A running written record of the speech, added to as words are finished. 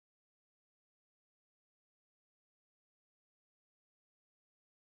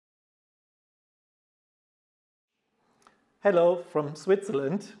Hello from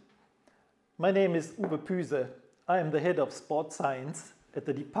Switzerland. My name is Uwe Püse. I am the head of sport science at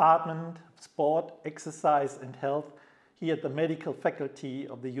the Department of Sport, Exercise and Health here at the medical faculty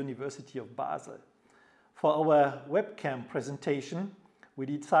of the University of Basel. For our webcam presentation, we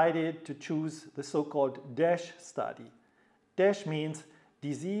decided to choose the so-called DASH study. DASH means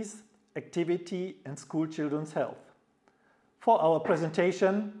Disease, Activity and School Children's Health. For our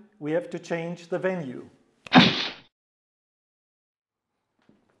presentation, we have to change the venue.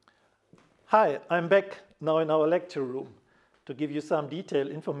 Hi, I'm back now in our lecture room to give you some detailed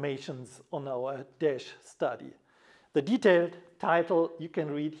information on our DASH study. The detailed title you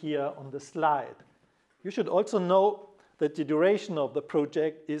can read here on the slide. You should also know that the duration of the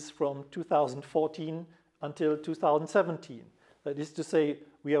project is from 2014 until 2017. That is to say,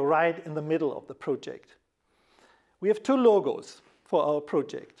 we are right in the middle of the project. We have two logos for our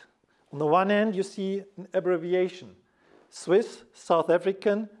project. On the one hand, you see an abbreviation, Swiss-South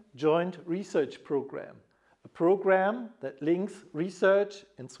African Joint Research Program, a program that links research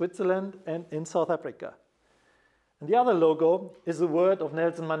in Switzerland and in South Africa. And the other logo is the word of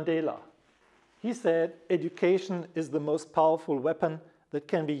Nelson Mandela. He said, education is the most powerful weapon that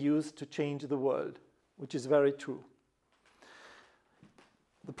can be used to change the world, which is very true.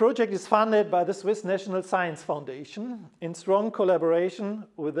 The project is funded by the Swiss National Science Foundation in strong collaboration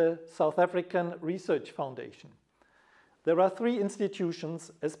with the South African Research Foundation. There are three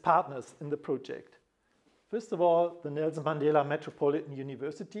institutions as partners in the project. First of all, the Nelson Mandela Metropolitan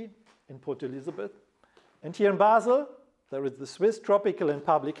University in Port Elizabeth. And here in Basel, there is the Swiss Tropical and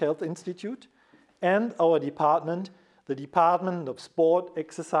Public Health Institute and our department, the Department of Sport,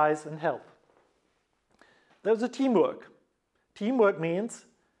 Exercise and Health. There's a teamwork. Teamwork means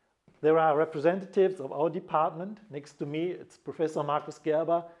there are representatives of our department. Next to me, it's Professor Markus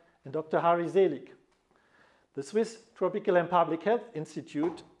Gerber and Dr. Harry Selig. The Swiss Tropical and Public Health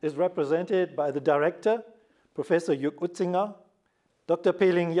Institute is represented by the director, Professor Jürg Utzinger, Dr.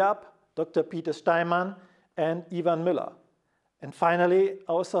 Peling Yap, Dr. Peter Steinmann, and Ivan Müller. And finally,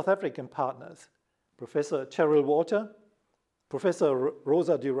 our South African partners, Professor Cheryl Walter, Professor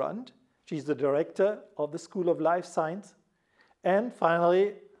Rosa Durand, she's the director of the School of Life Science, and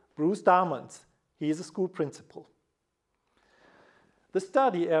finally, Bruce Darmans, he is a school principal. The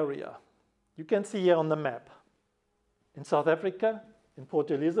study area, you can see here on the map. In South Africa, in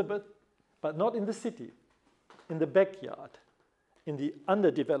Port Elizabeth, but not in the city, in the backyard, in the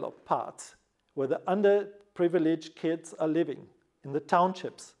underdeveloped parts, where the underprivileged kids are living, in the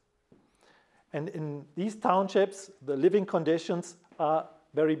townships. And in these townships, the living conditions are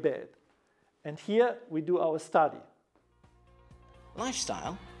very bad. And here we do our study.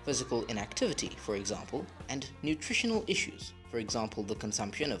 Lifestyle, physical inactivity, for example, and nutritional issues, for example, the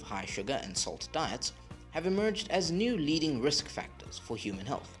consumption of high sugar and salt diets, have emerged as new leading risk factors for human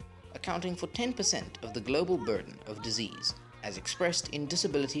health, accounting for 10% of the global burden of disease, as expressed in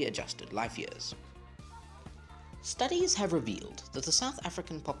disability-adjusted life years. Studies have revealed that the South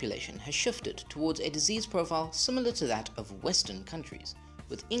African population has shifted towards a disease profile similar to that of Western countries,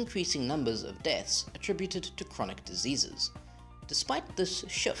 with increasing numbers of deaths attributed to chronic diseases. Despite this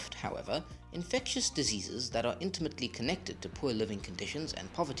shift, however, infectious diseases that are intimately connected to poor living conditions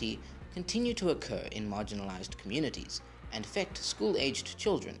and poverty continue to occur in marginalized communities and affect school-aged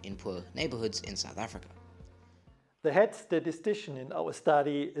children in poor neighborhoods in South Africa. The head statistician in our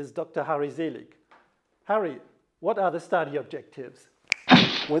study is Dr. Harry Selig. Harry, what are the study objectives?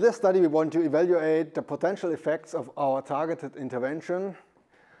 With this study, we want to evaluate the potential effects of our targeted intervention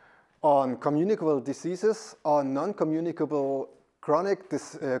on communicable diseases, on non-communicable chronic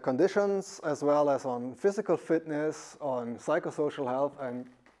conditions, as well as on physical fitness, on psychosocial health and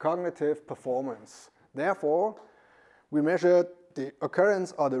cognitive performance. Therefore, we measured the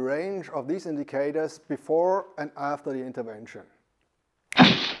occurrence or the range of these indicators before and after the intervention.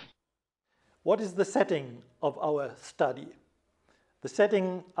 What is the setting of our study? The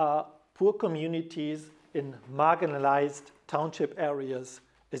setting are poor communities in marginalized township areas,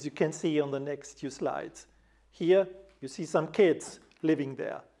 as you can see on the next few slides. Here you see some kids living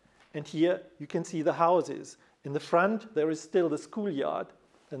there, and here you can see the houses. In the front there is still the schoolyard,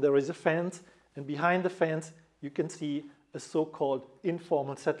 and there is a fence, and behind the fence you can see a so-called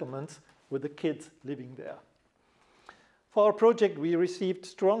informal settlement with the kids living there. For our project, we received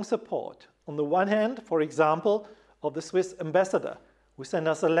strong support. On the one hand, for example, of the Swiss ambassador, who sent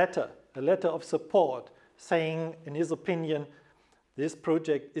us a letter of support, saying, in his opinion, this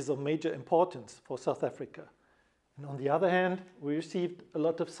project is of major importance for South Africa. And on the other hand, we received a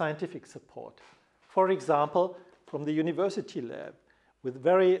lot of scientific support. For example, from the university lab, with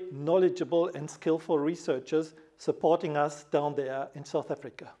very knowledgeable and skillful researchers supporting us down there in South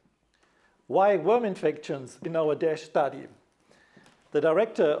Africa. Why worm infections in our DASH study? The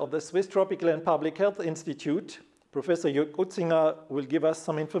director of the Swiss Tropical and Public Health Institute, Professor Jörg Utzinger, will give us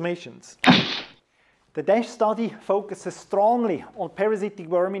some information. The DASH study focuses strongly on parasitic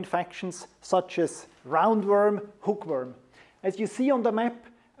worm infections such as roundworm, hookworm. As you see on the map,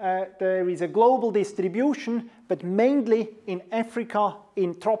 there is a global distribution, but mainly in Africa,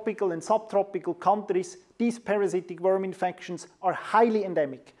 in tropical and subtropical countries, these parasitic worm infections are highly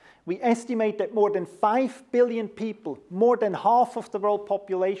endemic. We estimate that more than 5 billion people, more than half of the world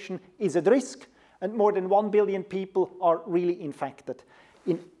population, is at risk, and more than 1 billion people are really infected,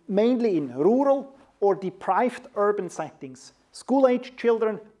 mainly in rural or deprived urban settings. School-aged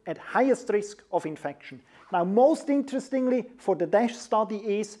children at highest risk of infection. Now, most interestingly for the DASH study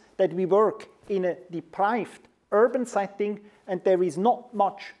is that we work in a deprived urban setting, and there is not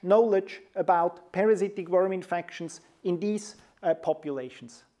much knowledge about parasitic worm infections in these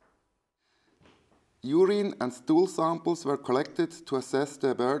populations. Urine and stool samples were collected to assess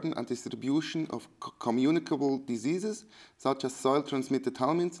the burden and distribution of communicable diseases, such as soil-transmitted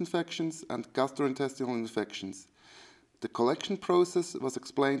helminth infections and gastrointestinal infections. The collection process was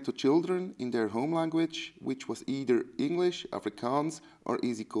explained to children in their home language, which was either English, Afrikaans, or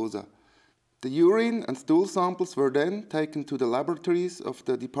isiXhosa. The urine and stool samples were then taken to the laboratories of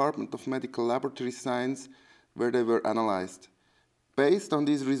the Department of Medical Laboratory Science, where they were analyzed. Based on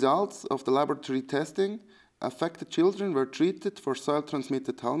these results of the laboratory testing, affected children were treated for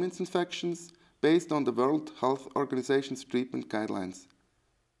soil-transmitted helminth infections based on the World Health Organization's treatment guidelines.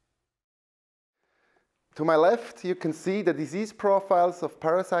 To my left, you can see the disease profiles of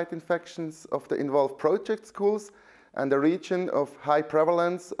parasite infections of the involved project schools and a region of high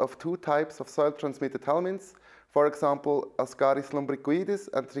prevalence of two types of soil-transmitted helminths, for example, Ascaris lumbricoides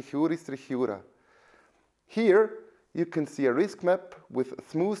and Trichuris trichura. Here, you can see a risk map with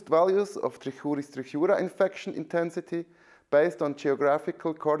smoothed values of Trichuris trichura infection intensity based on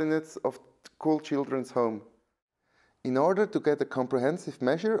geographical coordinates of school children's home. In order to get a comprehensive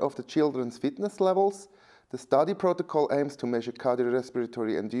measure of the children's fitness levels, the study protocol aims to measure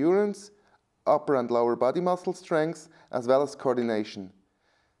cardiorespiratory endurance, upper and lower body muscle strength, as well as coordination.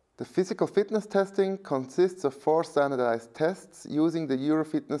 The physical fitness testing consists of 4 standardized tests using the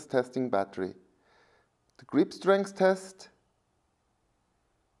Eurofitness testing battery. The grip strength test,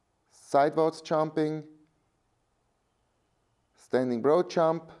 sidewards jumping, standing broad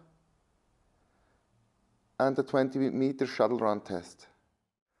jump, and the 20-meter shuttle run test.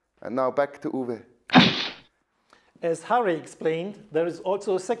 And now back to Uwe. As Harry explained, there is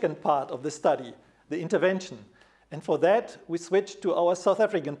also a second part of the study, the intervention. And for that, we switched to our South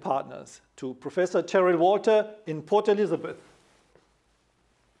African partners, to Professor Cheryl Walter in Port Elizabeth.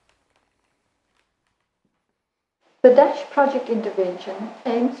 The DASH project intervention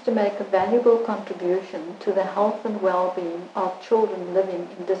aims to make a valuable contribution to the health and well-being of children living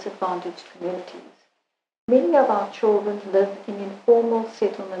in disadvantaged communities. Many of our children live in informal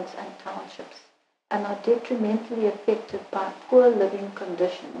settlements and townships and are detrimentally affected by poor living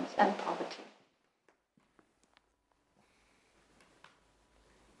conditions and poverty.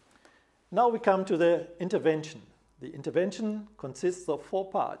 Now we come to the intervention. The intervention consists of 4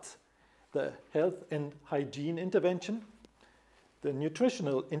 parts: the health and hygiene intervention, the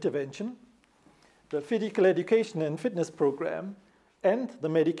nutritional intervention, the physical education and fitness program, and the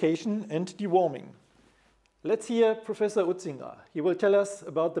medication and deworming. Let's hear Professor Utzinger. He will tell us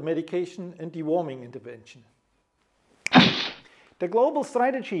about the medication and deworming intervention. The global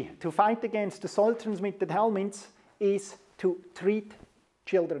strategy to fight against the soil-transmitted helminths is to treat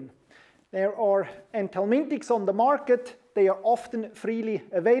children. There are anthelmintics on the market. They are often freely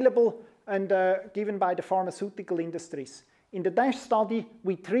available and given by the pharmaceutical industries. In the DASH study,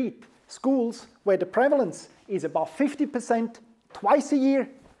 we treat schools where the prevalence is above 50% twice a year,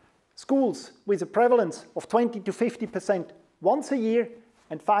 schools with a prevalence of 20 to 50% once a year,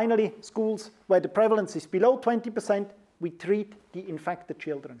 and finally, schools where the prevalence is below 20%, we treat the infected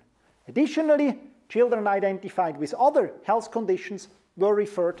children. Additionally, children identified with other health conditions were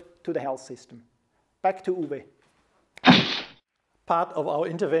referred to the health system. Back to Uwe. Part of our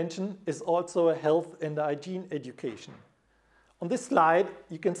intervention is also a health and hygiene education. On this slide,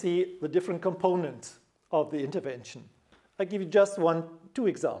 you can see the different components of the intervention. I give you just 2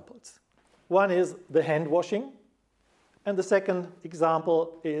 examples. One is the hand washing, and the second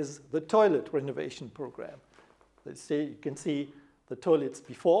example is the toilet renovation program. Let's say you can see the toilets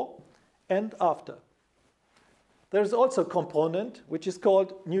before and after. There's also a component which is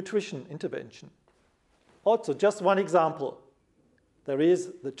called nutrition intervention. Also, just one example. There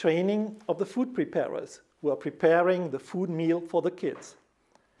is the training of the food preparers who are preparing the food meal for the kids.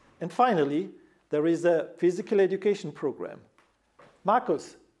 And finally, there is a physical education program.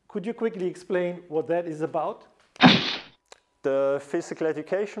 Markus, could you quickly explain what that is about? The physical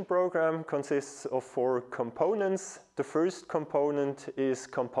education program consists of 4 components. The first component is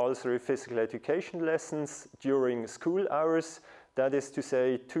compulsory physical education lessons during school hours. That is to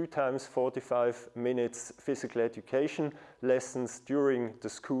say, 2 times 45 minutes physical education lessons during the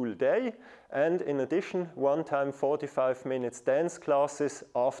school day. And in addition, 1 time 45 minutes dance classes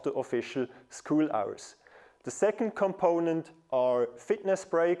after official school hours. The second component are fitness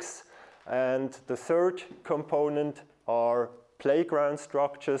breaks. And the third component are playground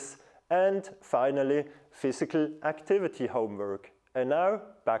structures, and finally, physical activity homework. And now,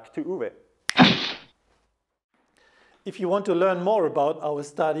 back to Uwe. If you want to learn more about our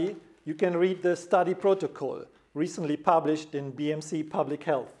study, you can read the study protocol, recently published in BMC Public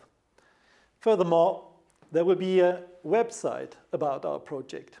Health. Furthermore, there will be a website about our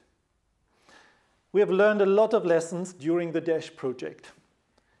project. We have learned a lot of lessons during the DASH project.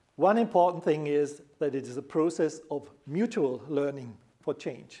 One important thing is that it is a process of mutual learning for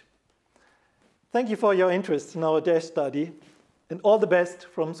change. Thank you for your interest in our DASH study, and all the best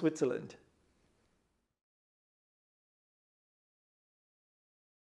from Switzerland.